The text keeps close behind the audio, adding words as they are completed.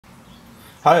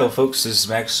Hi folks, this is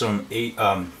Max from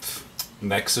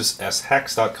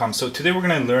NexusSHacks.com. So today we're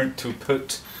going to learn to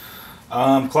put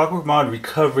ClockworkMod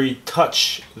Recovery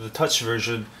Touch, the Touch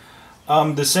version.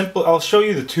 I'll show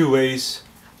you the two ways,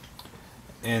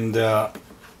 and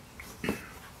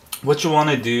what you want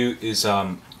to do is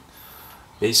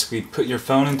basically put your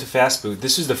phone into fastboot.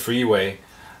 This is the free way,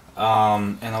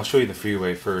 and I'll show you the free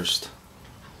way first.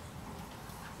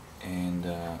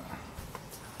 And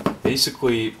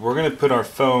basically, we're going to put our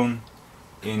phone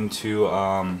into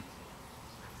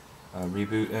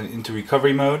into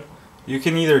recovery mode. You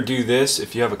can either do this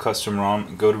if you have a custom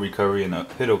ROM, go to recovery and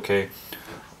hit OK,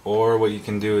 or what you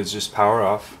can do is just power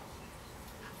off,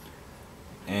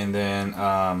 and then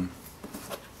we'll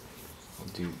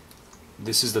do.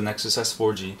 This is the Nexus S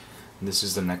 4G, and this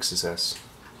is the Nexus S.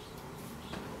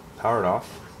 Power it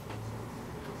off,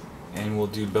 and we'll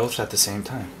do both at the same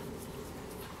time.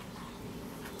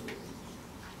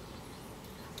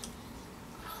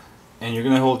 And you're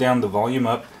going to hold down the volume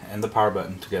up and the power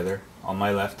button together on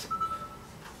my left,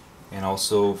 and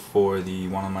also for the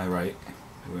one on my right.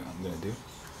 I'm going to do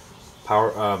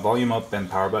volume up and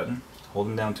power button, hold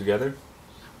them down together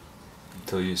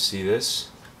until you see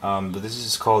this. But this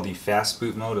is called the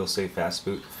fastboot mode. It'll say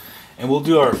fastboot, and we'll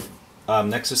do our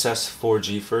Nexus S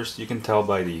 4G first. You can tell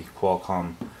by the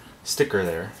Qualcomm sticker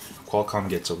there. Qualcomm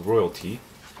gets a royalty,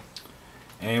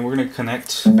 and we're going to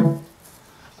connect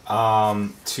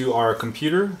to our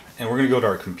computer, and we're going to go to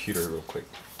our computer real quick.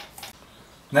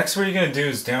 Next, what you're going to do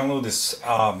is download this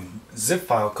zip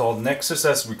file called Nexus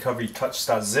S Recovery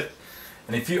Touch.zip,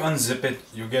 and if you unzip it,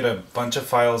 you'll get a bunch of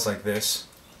files like this,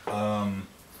 and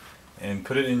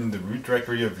put it in the root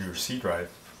directory of your C drive.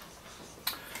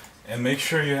 And make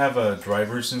sure you have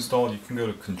drivers installed. You can go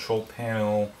to Control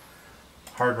Panel,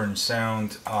 Hardware and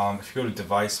Sound. If you go to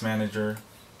Device Manager,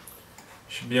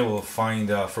 should be able to find,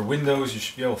 for Windows, you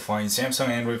should be able to find Samsung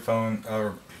Android phone,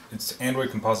 or it's Android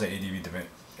Composite ADB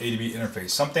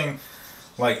interface, something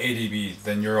like ADB.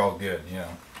 Then you're all good. You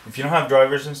know, if you don't have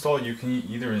drivers installed, you can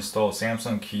either install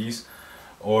Samsung keys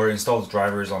or install the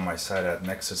drivers on my site at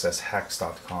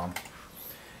NexusSHacks.com.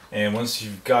 And once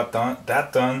you've got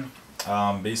that done,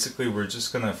 basically we're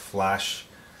just gonna flash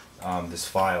this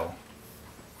file.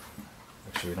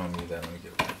 Actually, we don't need that. Let me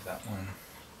get rid of that one.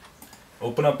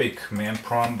 Open up a command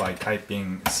prompt by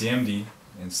typing CMD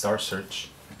and start search,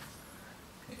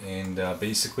 and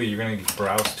basically you're going to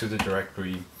browse to the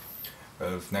directory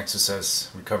of Nexus S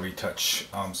Recovery Touch.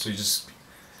 So you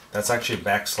that's actually a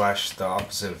backslash, the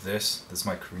opposite of this. This is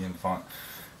my Korean font.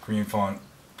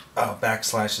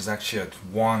 Backslash is actually a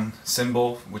won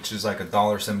symbol, which is like a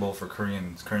dollar symbol for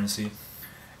Korean currency,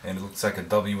 and it looks like a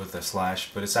W with a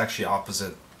slash, but it's actually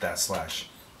opposite that slash.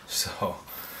 So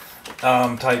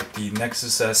type the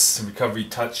Nexus S Recovery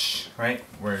Touch, right,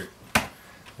 where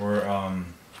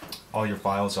all your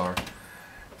files are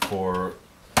for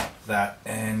that,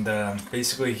 and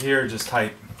basically here just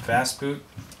type fastboot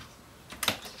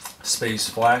space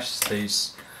flash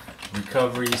space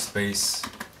recovery space.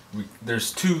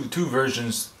 There's two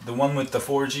versions, the one with the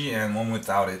 4G and one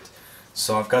without it.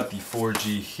 So I've got the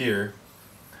 4G here,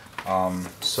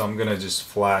 so I'm gonna just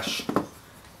flash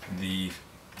the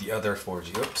other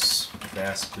 4G. Oops,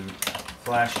 fastboot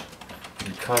flash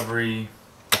recovery,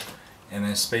 and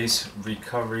then space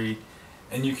recovery.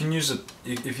 And you can use it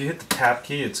if you hit the tab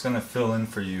key, it's gonna fill in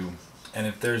for you. And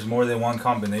if there's more than one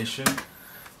combination,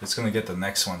 it's gonna get the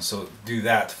next one. So do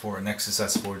that for Nexus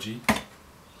S 4G.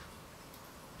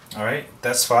 All right,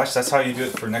 that's flash. That's how you do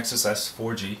it for Nexus S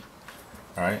 4G.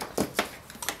 All right,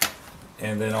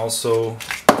 and then also,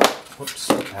 whoops,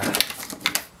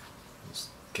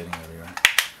 just getting everywhere.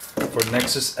 For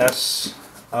Nexus S,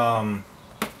 so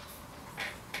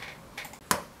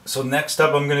next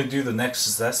up I'm going to do the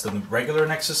Nexus S, the regular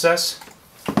Nexus S.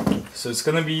 So it's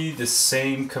going to be the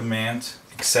same command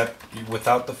except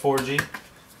without the 4G.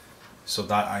 So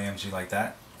 .img like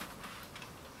that.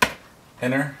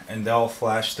 Enter, and that'll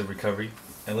flash the recovery.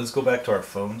 And let's go back to our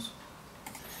phones,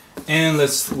 and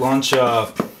let's launch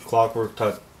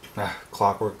ClockworkMod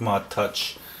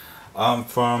Touch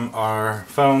from our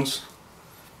phones.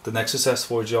 The Nexus S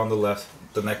 4G on the left,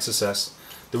 the Nexus S.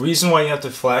 The reason why you have to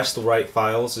flash the right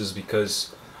files is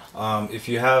because if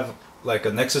you have like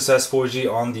a Nexus S 4G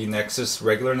on the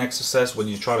regular Nexus S, when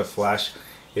you try to flash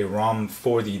a ROM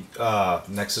for the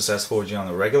Nexus S 4G on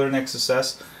the regular Nexus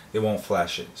S, it won't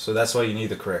flash it. So that's why you need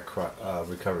the correct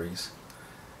recoveries.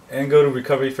 And go to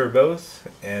recovery for both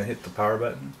and hit the power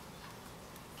button.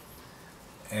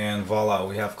 And voila,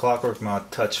 we have ClockworkMod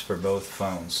Touch for both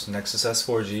phones, Nexus S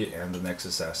 4G and the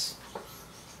Nexus S.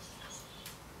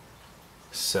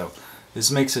 So This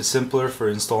makes it simpler for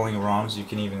installing ROMs. You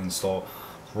can even install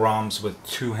ROMs with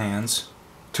two hands,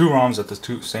 two ROMs at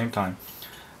the same time.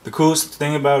 The coolest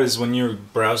thing about it is when you're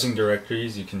browsing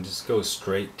directories, you can just go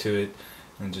straight to it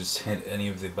and just hit any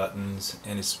of the buttons,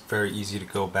 and it's very easy to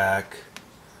go back.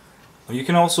 You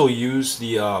can also use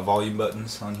the volume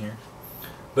buttons on here,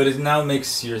 but it now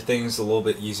makes your things a little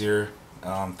bit easier,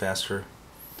 faster.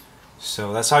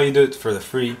 So that's how you do it for the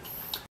free.